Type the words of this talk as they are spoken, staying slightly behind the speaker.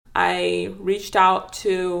I reached out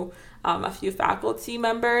to a few faculty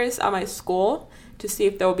members at my school to see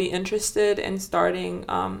if they'll be interested in starting,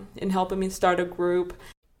 in helping me start a group.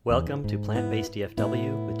 Welcome to Plant-Based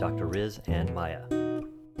DFW with Dr. Riz and Maya.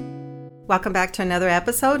 Welcome back to another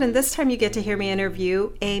episode, and this time you get to hear me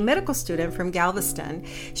interview a medical student from Galveston.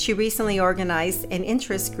 She recently organized an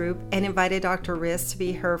interest group and invited Dr. Riz to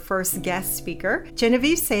be her first guest speaker.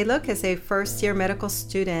 Genevieve Saliuk is a first-year medical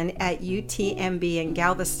student at UTMB in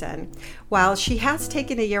Galveston. While she has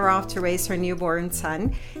taken a year off to raise her newborn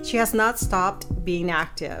son, she has not stopped being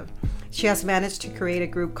active. She has managed to create a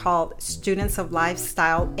group called Students of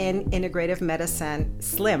Lifestyle and Integrative Medicine,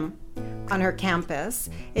 SLIM, on her campus.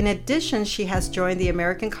 In addition, she has joined the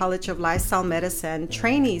American College of Lifestyle Medicine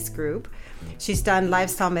Trainees Group. She's done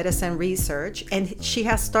lifestyle medicine research, and she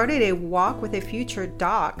has started a Walk with a Future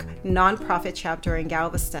Doc nonprofit chapter in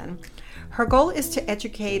Galveston. Her goal is to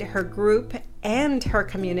educate her group and her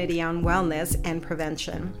community on wellness and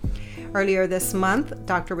prevention. Earlier this month,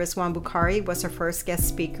 Dr. Rizwan Bukhari was her first guest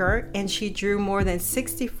speaker, and she drew more than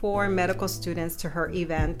 64 medical students to her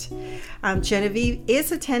event. Genevieve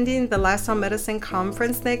is attending the Lifestyle Medicine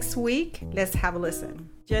Conference next week. Let's have a listen.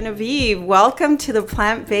 Genevieve, welcome to the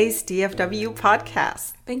Plant-Based DFW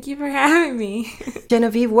podcast. Thank you for having me.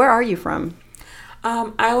 Genevieve, where are you from?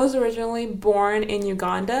 I was originally born in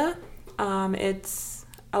Uganda. It's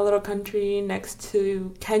a little country next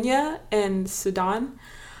to Kenya and Sudan.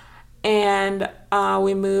 And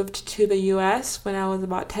we moved to the U.S. when I was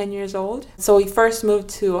about 10 years old. So we first moved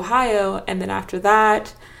to Ohio, and then after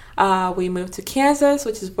that, we moved to Kansas,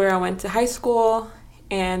 which is where I went to high school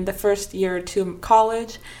and the first year or two of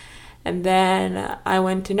college. And then I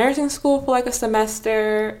went to nursing school for like a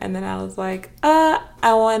semester, and then I was like, I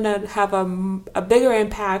want to have a bigger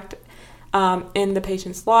impact in the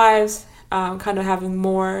patients' lives, kind of having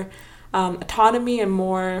more autonomy and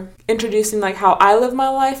more introducing like how I live my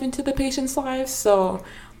life into the patient's lives. So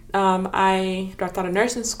I dropped out of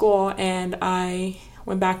nursing school and I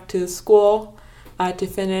went back to school to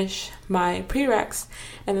finish my prereqs,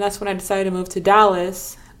 and that's when I decided to move to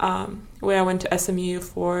Dallas, where I went to SMU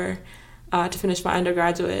for to finish my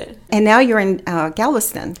undergraduate. And now you're in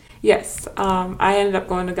Galveston. Yes, I ended up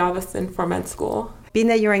going to Galveston for med school. Being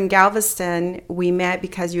that you're in Galveston, we met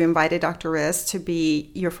because you invited Dr. Riz to be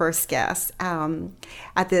your first guest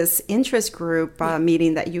at this interest group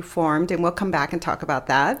meeting that you formed, and we'll come back and talk about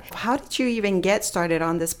that. How did you even get started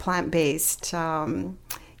on this plant-based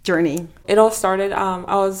journey? It all started,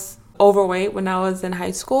 I was overweight when I was in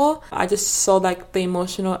high school. I just saw like the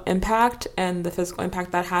emotional impact and the physical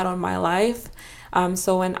impact that had on my life.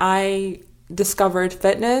 So when I discovered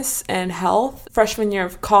fitness and health freshman year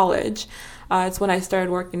of college, it's when I started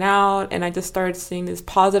working out, and I just started seeing this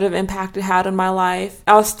positive impact it had on my life.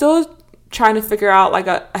 I was still trying to figure out like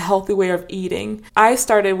a healthy way of eating. I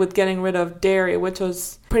started with getting rid of dairy, which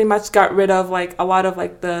was pretty much got rid of like a lot of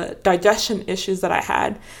like the digestion issues that I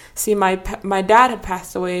had. See, my dad had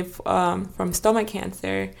passed away from stomach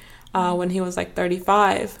cancer when he was like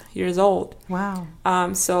 35 years old. Wow.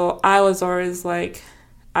 So I was always like,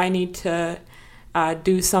 I need to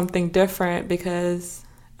do something different because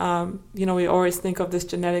we always think of this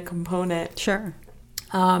genetic component. Sure.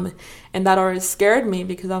 And that always scared me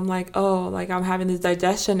because I'm like, I'm having these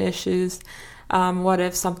digestion issues. What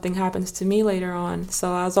if something happens to me later on?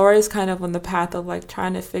 So I was always kind of on the path of like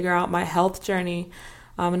trying to figure out my health journey.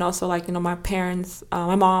 And also like, my parents,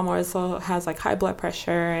 my mom also has like high blood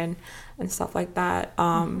pressure and stuff like that.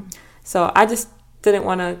 So I just didn't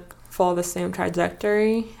want to follow the same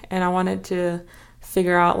trajectory, and I wanted to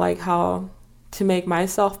figure out like how to make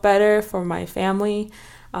myself better for my family,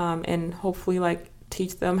 and hopefully like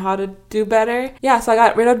teach them how to do better. Yeah, so I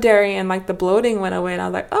got rid of dairy and like the bloating went away, and I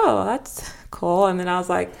was like, oh, that's cool. And then I was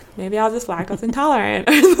like, maybe I'll just lactose intolerant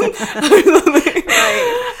or something.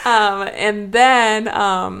 Right. And then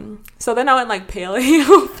so then I went like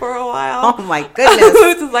paleo for a while. Oh my goodness.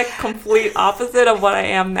 Which is like complete opposite of what I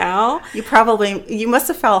am now. You must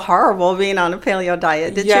have felt horrible being on a paleo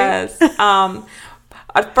diet, did you? Yes.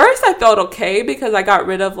 At first I felt okay because I got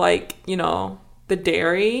rid of like, the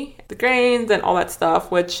dairy, the grains and all that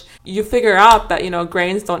stuff, which you figure out that,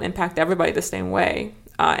 grains don't impact everybody the same way.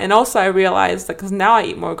 And also I realized that because now I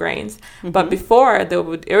eat more grains, but before they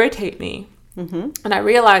would irritate me. Mm-hmm. And I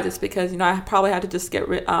realized it's because, I probably had to just get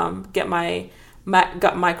my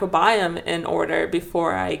gut microbiome in order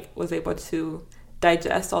before I was able to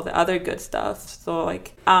digest all the other good stuff. So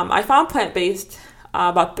like, I found plant-based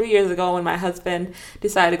about 3 years ago when my husband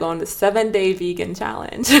decided to go on the 7-day vegan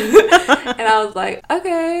challenge. And I was like,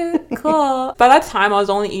 okay, cool. By that time, I was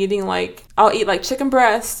only eating I'll eat like chicken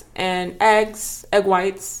breasts and eggs, egg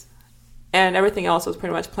whites, and everything else was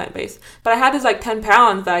pretty much plant-based. But I had this like 10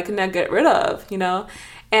 pounds that I could not get rid of,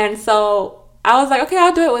 and so I was like, okay,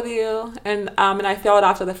 I'll do it with you, and I failed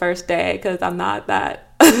after the first day because I'm not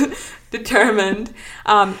that determined,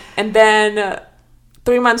 and then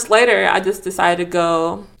 3 months later I just decided to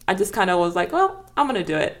go. I just kind of was like, well, I'm gonna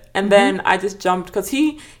do it, and then I just jumped because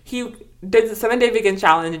he did the 7-day vegan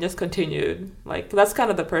challenge and just continued. Like, that's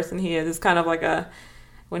kind of the person he is. It's kind of like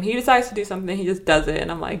when he decides to do something, he just does it.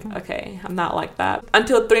 And I'm like, okay, I'm not like that.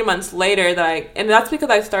 Until 3 months later and that's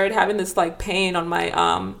because I started having this like pain on my,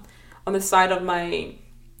 on the side of my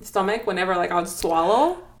stomach whenever like I would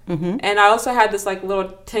swallow. And I also had this like little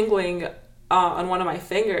tingling on one of my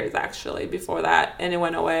fingers actually before that, and it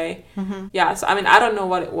went away. Yeah, so I mean, I don't know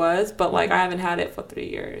what it was, but like I haven't had it for 3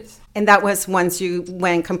 years. And that was once you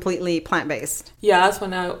went completely plant-based? Yeah, that's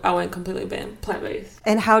when I went completely plant-based.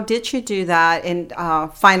 And how did you do that in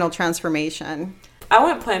final transformation? I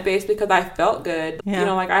went plant-based because I felt good.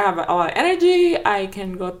 Yeah. Like I have a lot of energy. I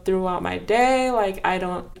can go throughout my day. Like I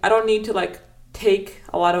don't need to like take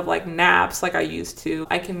a lot of like naps like I used to.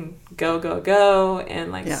 I can go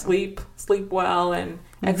and like sleep well and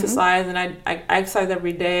exercise, and I exercise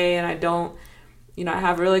every day, and I don't, I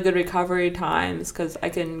have really good recovery times because I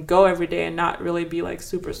can go every day and not really be like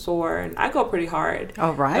super sore, and I go pretty hard.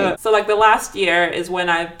 All right. So like the last year is when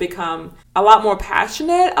I've become a lot more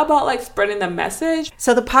passionate about like spreading the message.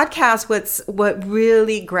 So the podcast, what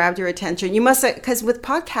really grabbed your attention? You must, because with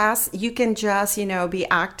podcasts you can just be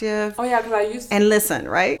active. Oh yeah, because and listen,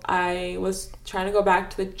 right? I was trying to go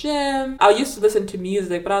back to the gym. I used to listen to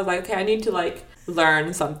music, but I was like, okay, I need to like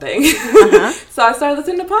learn something. So I started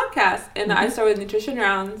listening to podcasts, and I started with Nutrition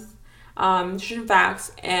Rounds, Nutrition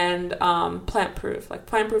Facts, and Plant Proof. Like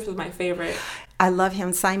Plant Proof is my favorite. I love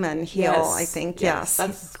him, Simon Hill. Yes. I think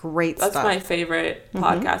that's great. That's stuff. my favorite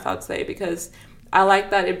podcast, I would say, because I like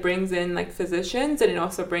that it brings in like physicians, and it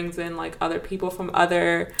also brings in like other people from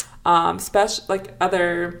other special like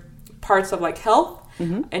other parts of like health,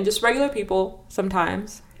 and just regular people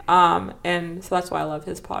sometimes. And so that's why I love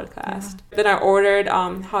his podcast. Then I ordered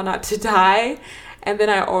How Not to Die, and then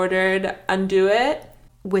I ordered Undo It.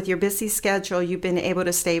 With your busy schedule, you've been able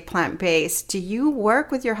to stay plant-based. Do you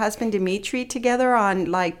work with your husband Dimitri together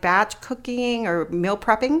on like batch cooking or meal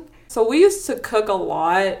prepping? So we used to cook a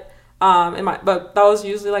lot, but that was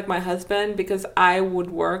usually like my husband because I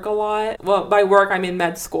would work a lot. Well, by work I mean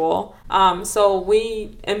med school. So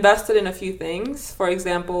we invested in a few things. For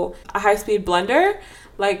example, a high-speed blender.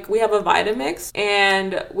 Like we have a Vitamix,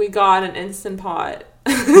 and we got an Instant Pot.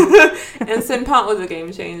 Instant Pot was a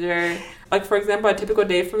game changer. Like for example, a typical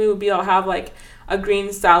day for me would be I'll have like a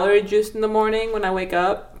green celery juice in the morning when I wake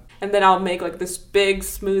up, and then I'll make like this big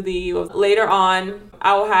smoothie. Later on,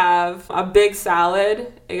 I'll have a big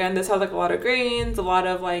salad. Again, this has like a lot of greens, a lot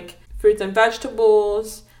of like fruits and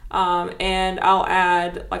vegetables, and I'll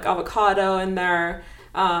add like avocado in there.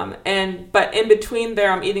 But in between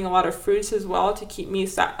there, I'm eating a lot of fruits as well to keep me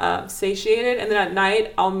satiated. And then at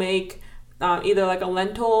night, I'll make either like a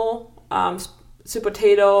lentil, sweet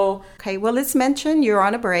potato. Okay, well, let's mention you're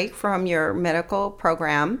on a break from your medical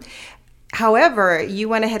program. However, you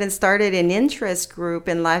went ahead and started an interest group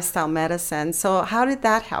in lifestyle medicine. So how did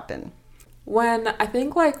that happen? When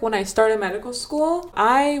I started medical school,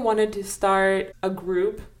 I wanted to start a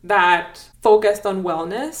group that focused on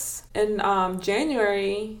wellness. In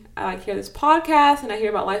January, I hear this podcast and I hear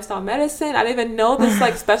about lifestyle medicine. I didn't even know this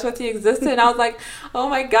like specialty existed. And I was like, oh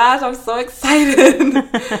my gosh, I'm so excited.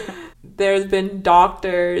 There's been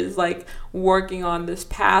doctors like working on this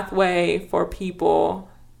pathway for people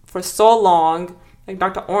for so long. Like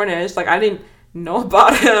Dr. Ornish, like I didn't know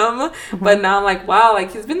about him, but now I'm like, wow,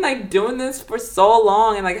 like he's been like doing this for so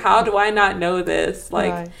long, and like how do I not know this?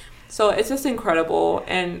 Like right. So it's just incredible.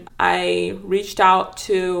 And I reached out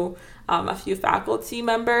to a few faculty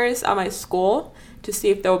members at my school to see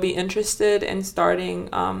if they'll be interested in starting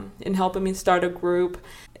in helping me start a group.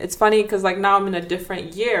 It's funny because like now I'm in a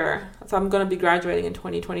different year, so I'm going to be graduating in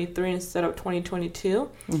 2023 instead of 2022.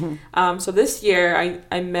 So this year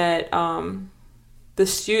I met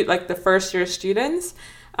the first year students,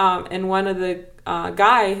 and one of the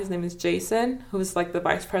guy, his name is Jason, who's like the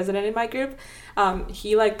vice president in my group.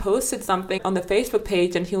 He like posted something on the Facebook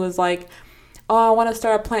page, and he was like, oh, I want to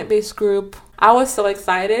start a plant-based group. I was so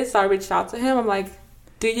excited, so I reached out to him. I'm like,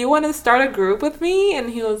 do you want to start a group with me? And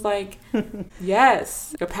he was like,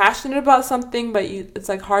 Yes. You're passionate about something, but it's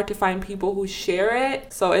like hard to find people who share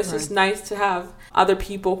it. So it's just nice to have other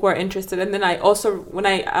people who are interested. And then I also, when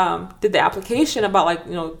I did the application about like,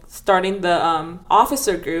 starting the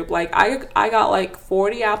officer group, like I got like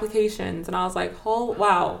 40 applications, and I was like, oh,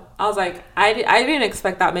 wow. I was like, I didn't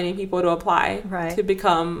expect that many people to apply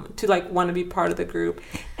to like want to be part of the group.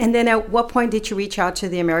 And then at what point did you reach out to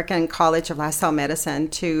the American College of Lifestyle Medicine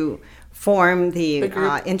to form the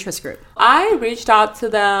interest group? I reached out to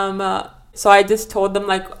them. So I just told them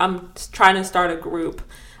like I'm trying to start a group.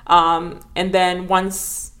 And then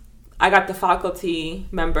once I got the faculty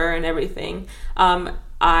member and everything,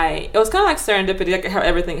 it was kind of like serendipity, like how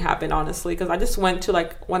everything happened, honestly, because I just went to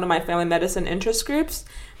like one of my family medicine interest groups,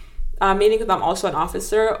 meaning because I'm also an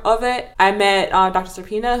officer of it. I met Dr.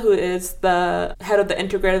 Serpina, who is the head of the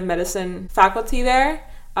integrative medicine faculty there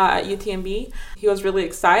at UTMB. He was really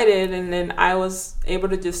excited, and then I was able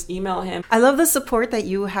to just email him. I love the support that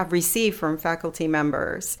you have received from faculty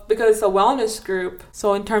members. Because it's a wellness group,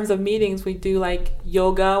 so in terms of meetings, we do like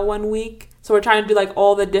yoga one week. So we're trying to do like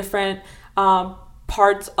all the different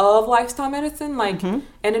parts of lifestyle medicine, like and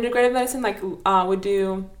integrative medicine. Like we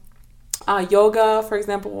do yoga, for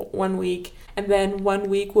example, one week, and then one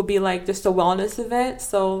week will be like just a wellness event.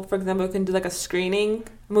 So for example, we can do like a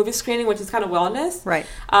movie screening, which is kind of wellness, right?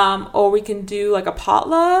 Or we can do like a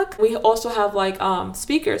potluck. We also have like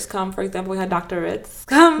speakers come. For example, we had Dr. Ritz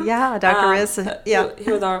come. Yeah, Dr. Ritz. Yeah,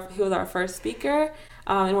 he was our first speaker.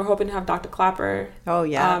 And we're hoping to have Dr. Clapper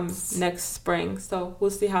next spring. So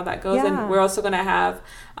we'll see how that goes. Yeah. And we're also going to have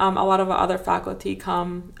a lot of our other faculty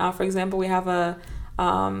come. For example, we have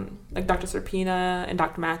like Dr. Serpina and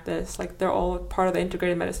Dr. Mathis. Like they're all part of the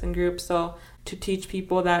integrated medicine group. So to teach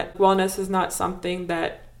people that wellness is not something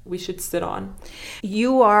that we should sit on.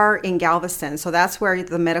 You are in Galveston, so that's where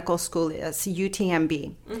the medical school is,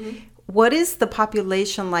 UTMB. Mm-hmm. What is the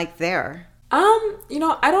population like there? I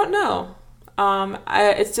don't know.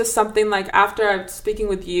 It's just something like after speaking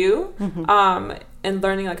with you and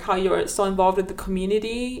learning like how you're so involved with the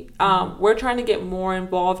community, we're trying to get more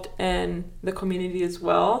involved in the community as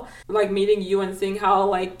well. Like meeting you and seeing how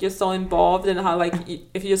like you're so involved and how like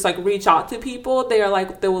if you just like reach out to people, they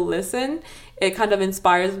will listen. It kind of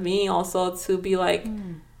inspires me also to be like,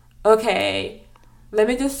 okay, let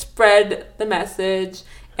me just spread the message.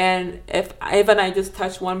 And if even I just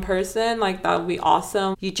touch one person, like that would be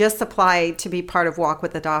awesome. You just applied to be part of Walk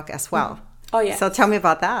with the Doc as well. Oh, yeah. So tell me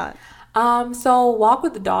about that. So Walk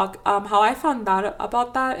with the Doc, how I found out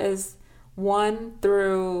about that is one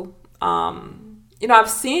through, I've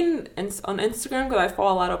seen on Instagram, because I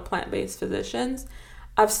follow a lot of plant-based physicians.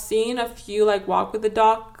 I've seen a few like Walk with the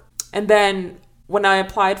Doc. And then when I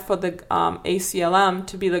applied for the ACLM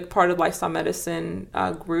to be like part of lifestyle medicine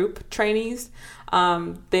group trainees,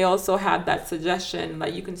 they also had that suggestion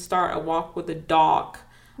that you can start a Walk with the Doc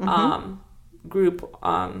group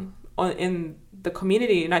in the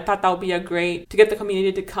community, and I thought that would be a great to get the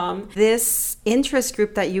community to come. This interest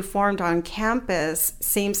group that you formed on campus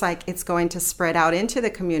seems like it's going to spread out into the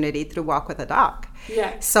community through Walk with the Doc.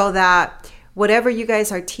 Yeah. So that whatever you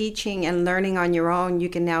guys are teaching and learning on your own, you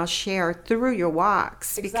can now share through your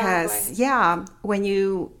walks. Exactly. Because, when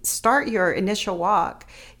you start your initial walk,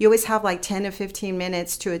 you always have like 10 to 15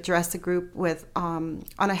 minutes to address the group with on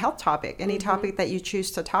a health topic, any topic that you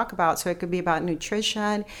choose to talk about. So it could be about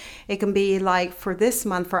nutrition. It can be like for this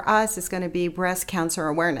month, for us, it's going to be breast cancer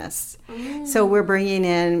awareness. So we're bringing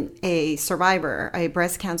in a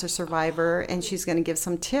breast cancer survivor, and she's going to give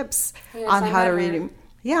some tips on how to read.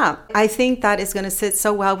 Yeah, I think that is going to sit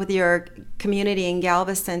so well with your community in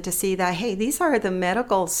Galveston to see that, hey, these are the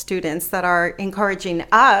medical students that are encouraging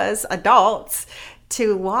us adults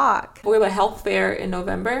to walk. We have a health fair in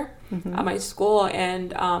November at my school,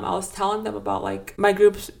 and I was telling them about like my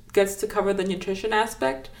group gets to cover the nutrition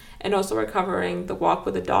aspect, and also we're covering the Walk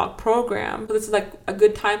with the Dog program. So this is like a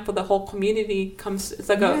good time for the whole community It's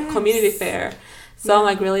like a community fair. So I'm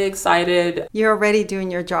like really excited. You're already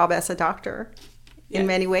doing your job as a doctor. In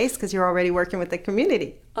many ways, because you're already working with the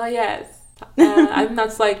community. Oh, yes. I think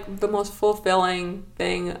that's like the most fulfilling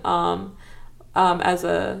thing as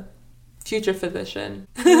a future physician.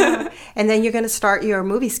 And then you're going to start your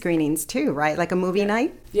movie screenings too, right? Like a movie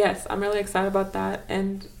night? Yes, I'm really excited about that.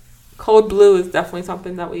 And Code Blue is definitely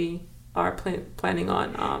something that we are planning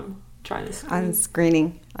on trying to screen. On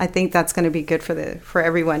screening. I think that's going to be good for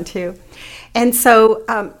everyone too. And so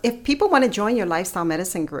if people want to join your lifestyle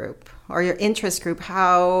medicine group or your interest group,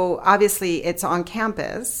 how obviously it's on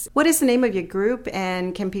campus. What is the name of your group,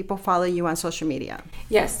 and can people follow you on social media?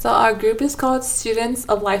 Yes, so our group is called Students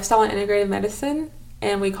of Lifestyle and Integrative Medicine.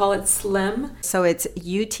 and we call it Slim. So it's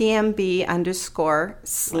UTMB_Slim.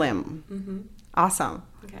 Mm-hmm. Awesome.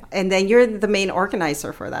 Okay. And then you're the main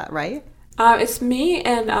organizer for that, right? It's me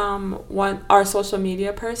and our social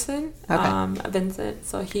media person, Okay. Vincent.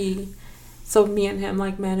 So me and him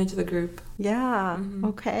like manage the group. Yeah. Mm-hmm.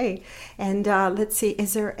 Okay. And let's see,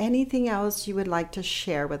 is there anything else you would like to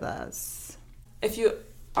share with us? If you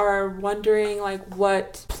are wondering like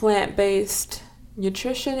what plant-based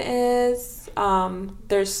nutrition is,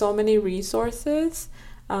 there's so many resources.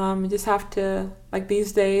 You just have to, like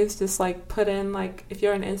these days, just like put in, like if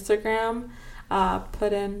you're on Instagram,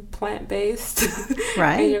 put in plant-based.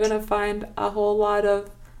 Right. And you're going to find a whole lot of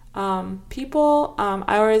people.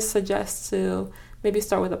 I always suggest to maybe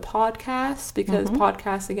start with a podcast, because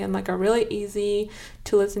podcasts, again, like are really easy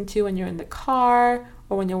to listen to when you're in the car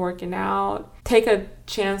or when you're working out. Take a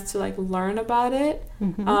chance to like learn about it.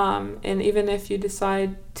 And even if you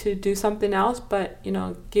decide to do something else, but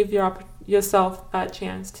give yourself a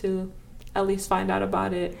chance to at least find out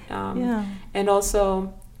about it. And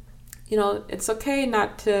also, it's okay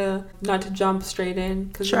not to jump straight in,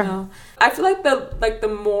 because Sure. I feel like the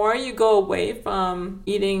more you go away from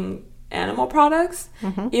eating animal products,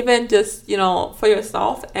 even just for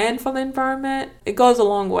yourself and for the environment, it goes a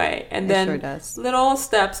long way. And then sure does. Little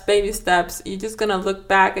steps, baby steps, you're just gonna look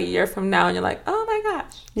back a year from now and you're like, oh my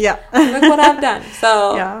gosh, Yeah. look what I've done.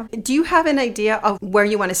 So Yeah. Do you have an idea of where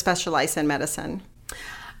you want to specialize in medicine?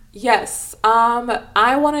 yes,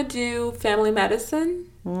 I want to do family medicine,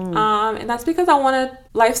 and that's because I want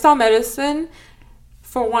lifestyle medicine.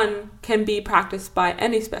 For one, can be practiced by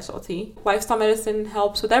any specialty. Lifestyle medicine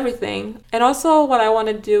helps with everything. And also what I want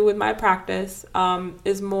to do with my practice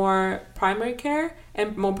is more primary care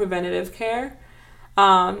and more preventative care.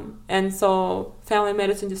 And so family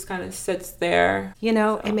medicine just kind of sits there.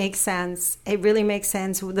 It makes sense. It really makes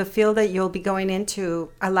sense. The field that you'll be going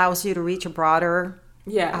into allows you to reach a broader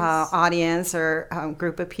audience or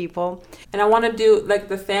group of people. And I want to do like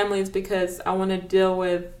the families, because I want to deal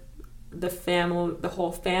with the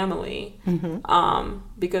whole family,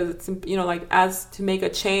 because it's like, as to make a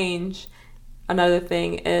change, another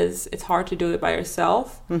thing is it's hard to do it by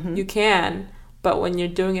yourself. You can, but when you're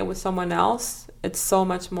doing it with someone else, it's so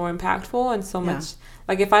much more impactful, and so much,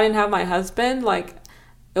 like if I didn't have my husband, like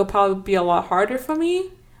it'll probably be a lot harder for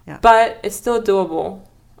me, but it's still doable.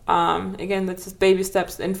 Again, that's just baby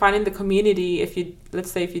steps, and finding the community. If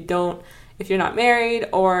you're not married,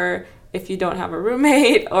 or if you don't have a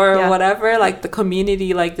roommate or whatever, like the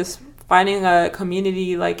community, like just finding a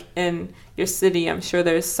community like in your city, I'm sure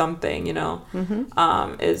there's something,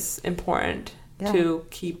 is important to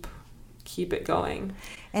keep it going.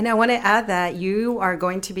 And I want to add that you are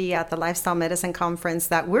going to be at the Lifestyle Medicine Conference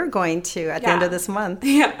that we're going to at the end of this month.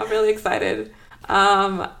 Yeah, I'm really excited.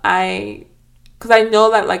 Because I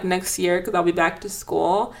know that like next year, because I'll be back to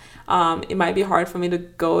school, it might be hard for me to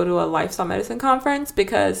go to a lifestyle medicine conference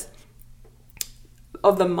because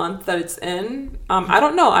of the month that it's in. I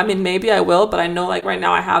don't know. I mean, maybe I will, but I know like right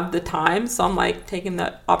now I have the time. So I'm like taking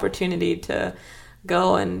the opportunity to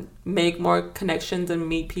go and make more connections and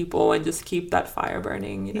meet people and just keep that fire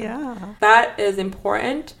burning. Yeah. That is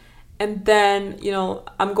important. And then,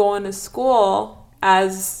 I'm going to school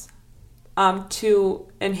as to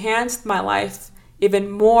enhance my life even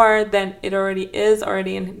more than it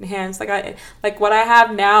already enhanced. Like what I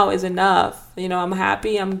have now is enough. I'm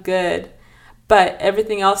happy, I'm good. But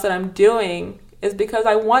everything else that I'm doing is because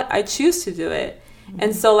I choose to do it. Mm-hmm.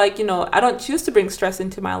 And so I don't choose to bring stress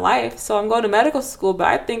into my life. So I'm going to medical school, but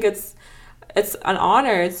I think it's an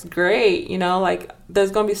honor. It's great.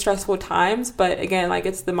 There's going to be stressful times, but again,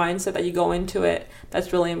 it's the mindset that you go into it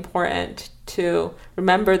that's really important, to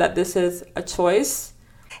remember that this is a choice.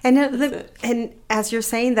 And as you're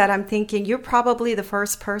saying that, I'm thinking you're probably the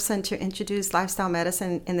first person to introduce lifestyle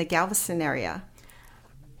medicine in the Galveston area.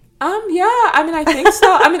 Yeah, I think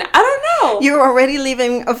so. I don't know. You're already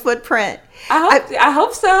leaving a footprint. I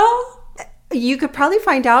hope so. You could probably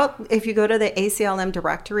find out if you go to the ACLM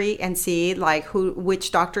directory and see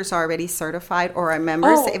which doctors are already certified or are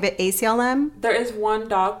members of ACLM. There is one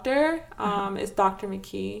doctor, is Dr.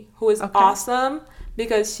 McKee, who is awesome,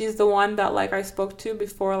 because she's the one that I spoke to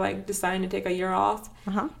before deciding to take a year off.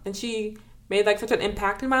 And she made such an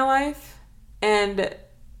impact in my life. And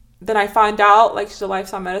then I find out she's a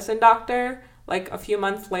lifestyle medicine doctor a few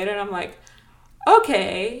months later, and I'm like,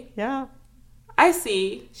 okay. Yeah. I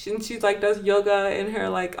see. She does yoga in her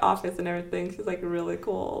office and everything. She's really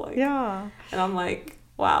cool. Yeah. And I'm like,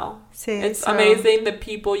 wow. See, it's amazing the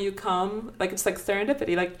people you come. It's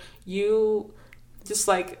serendipity. You just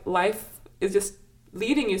life is just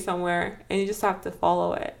leading you somewhere, and you just have to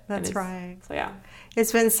follow it. That's right. So yeah.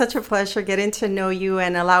 It's been such a pleasure getting to know you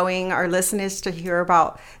and allowing our listeners to hear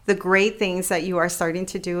about the great things that you are starting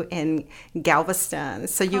to do in Galveston.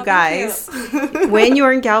 So you guys, when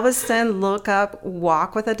you're in Galveston, look up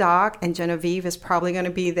Walk with a Dog, and Genevieve is probably going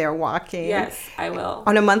to be there walking. Yes, I will.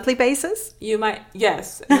 On a monthly basis? You might,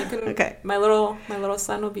 yes. You can, okay. My little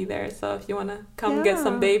son will be there. So if you want to come get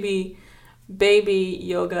some baby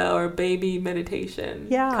yoga or baby meditation.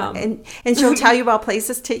 Yeah, come. And she'll tell you about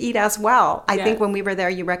places to eat as well. I think when we were there,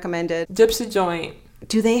 you recommended Gypsy Joint.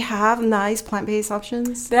 Do they have nice plant-based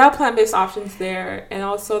options? They have plant-based options there, and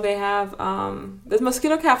also they have there's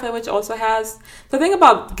Mosquito Cafe, which also has. The thing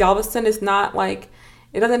about Galveston is not like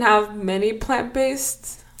it doesn't have many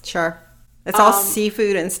plant-based. Sure. It's all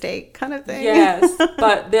seafood and steak kind of thing. Yes,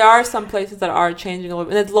 but there are some places that are changing a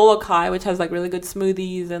little bit. And it's Lolokai, which has like really good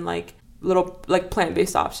smoothies and like little like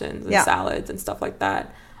plant-based options and salads and stuff like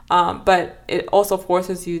that. But it also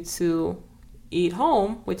forces you to eat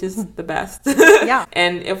home, which is the best. Yeah.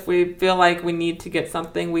 And if we feel like we need to get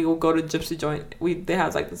something, we will go to Gypsy Joint. They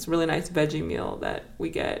have like this really nice veggie meal that we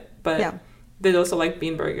get. But there's also like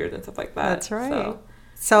bean burgers and stuff like that. That's right.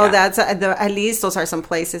 So that's at least those are some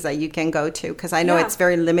places that you can go to, because I know it's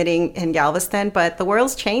very limiting in Galveston, but the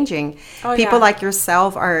world's changing. People like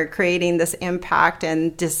yourself are creating this impact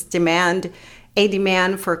and this demand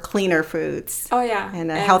for cleaner foods.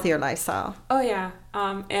 And a healthier lifestyle.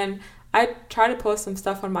 And I try to post some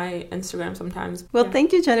stuff on my Instagram sometimes. Well,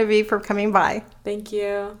 thank you, Genevieve, for coming by. Thank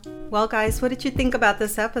you. Well, guys, what did you think about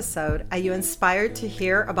this episode? Are you inspired to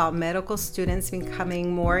hear about medical students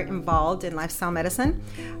becoming more involved in lifestyle medicine?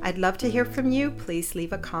 I'd love to hear from you. Please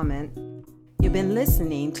leave a comment. You've been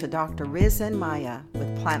listening to Dr. Riz and Maya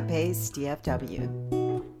with Plant-Based DFW.